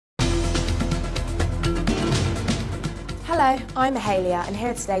Hello, I'm Mahalia and here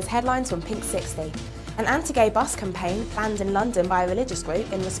are today's headlines from Pinksixty. An anti-gay bus campaign planned in London by a religious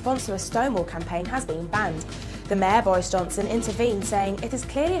group in response to a Stonewall campaign has been banned. The Mayor, Boris Johnson, intervened, saying it is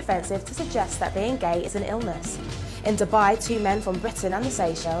clearly offensive to suggest that being gay is an illness. In Dubai, 2 men from Britain and the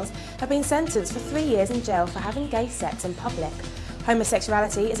Seychelles have been sentenced for 3 years in jail for having gay sex in public.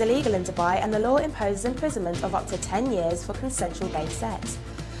 Homosexuality is illegal in Dubai and the law imposes imprisonment of up to 10 years for consensual gay sex.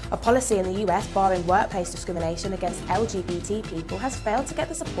 A policy in the US barring workplace discrimination against LGBT people has failed to get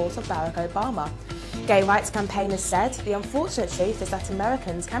the support of Barack Obama. Gay rights campaigners said the unfortunate truth is that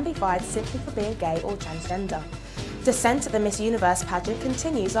Americans can be fired simply for being gay or transgender. Dissent at the Miss Universe pageant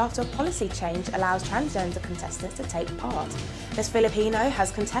continues after a policy change allows transgender contestants to take part. Miss Filipino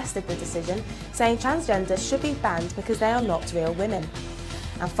has contested the decision, saying transgenders should be banned because they are not real women.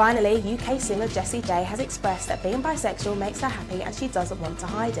 And finally, UK singer Jessie J has expressed that being bisexual makes her happy and she doesn't want to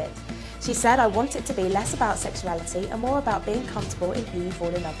hide it. She said, "I want it to be less about sexuality and more about being comfortable in who you fall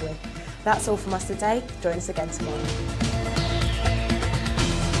in love with." That's all from us today. Join us again tomorrow.